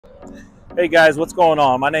Hey guys, what's going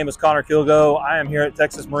on? My name is Connor Kilgo. I am here at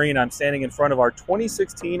Texas Marine. I'm standing in front of our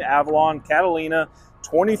 2016 Avalon Catalina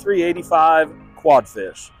 2385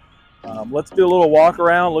 Quadfish. Let's do a little walk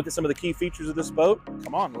around, look at some of the key features of this boat.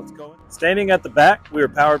 Come on, let's go in. Standing at the back, we are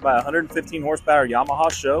powered by a 115 horsepower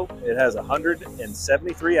Yamaha Show. It has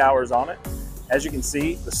 173 hours on it. As you can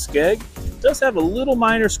see, the skeg does have a little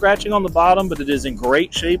minor scratching on the bottom, but it is in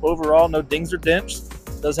great shape overall. No dings or dents.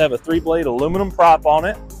 It does have a 3-blade aluminum prop on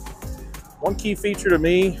it. One key feature to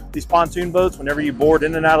me, these pontoon boats, whenever you board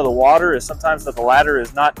in and out of the water, is sometimes that the ladder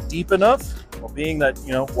is not deep enough. Well, being that,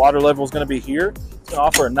 water level is going to be here, it's going to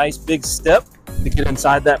offer a nice big step to get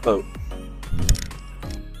inside that boat.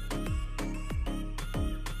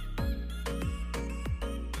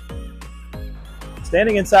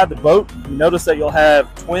 Standing inside the boat, you notice that you'll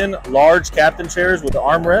have twin large captain chairs with the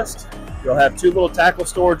armrest. You'll have 2 little tackle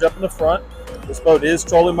storage up in the front. This boat is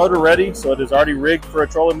trolling motor ready, so it is already rigged for a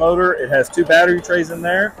trolling motor. It has 2 battery trays in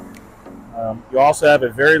there. You also have a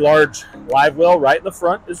very large live well right in the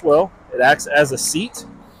front as well. It acts as a seat,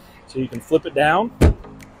 so you can flip it down.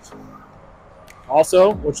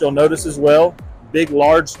 Also, what you'll notice as well, big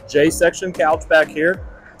large J-section couch back here,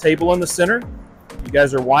 table in the center. You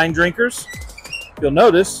guys are wine drinkers. You'll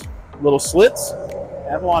notice little slits.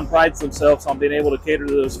 Avalon prides themselves on being able to cater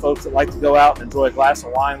to those folks that like to go out and enjoy a glass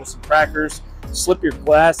of wine with some crackers. Slip your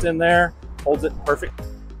glass in there, holds it perfect.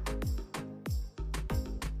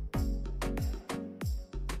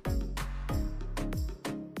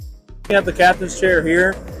 Looking at the captain's chair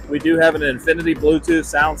here, we do have an Infinity Bluetooth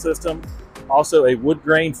sound system, also a wood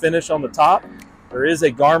grain finish on the top. There is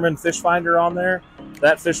a Garmin fish finder on there.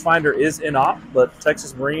 That fish finder is in-op, but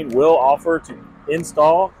Texas Marine will offer to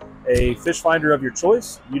install a fish finder of your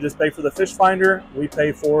choice. You just pay for the fish finder, we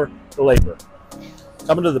pay for the labor.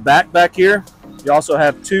 Coming to the back here, you also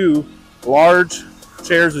have 2 large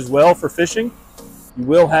chairs as well for fishing. You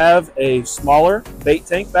will have a smaller bait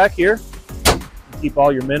tank back here. You keep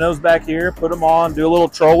all your minnows back here, put them on, do a little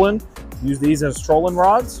trolling. Use these as trolling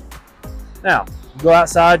rods. Now, you go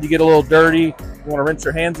outside, you get a little dirty, you want to rinse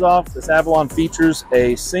your hands off. This Avalon features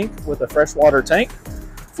a sink with a freshwater tank.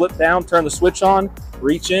 Flip down, turn the switch on,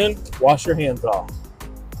 reach in, wash your hands off.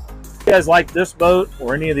 If you guys like this boat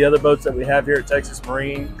or any of the other boats that we have here at Texas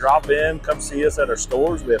Marine, drop in, come see us at our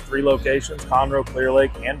stores. We have 3 locations, Conroe, Clear Lake,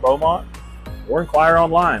 and Beaumont. Or inquire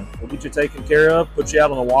online. We'll get you taken care of, put you out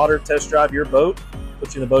on the water, test drive your boat,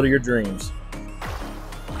 put you in the boat of your dreams.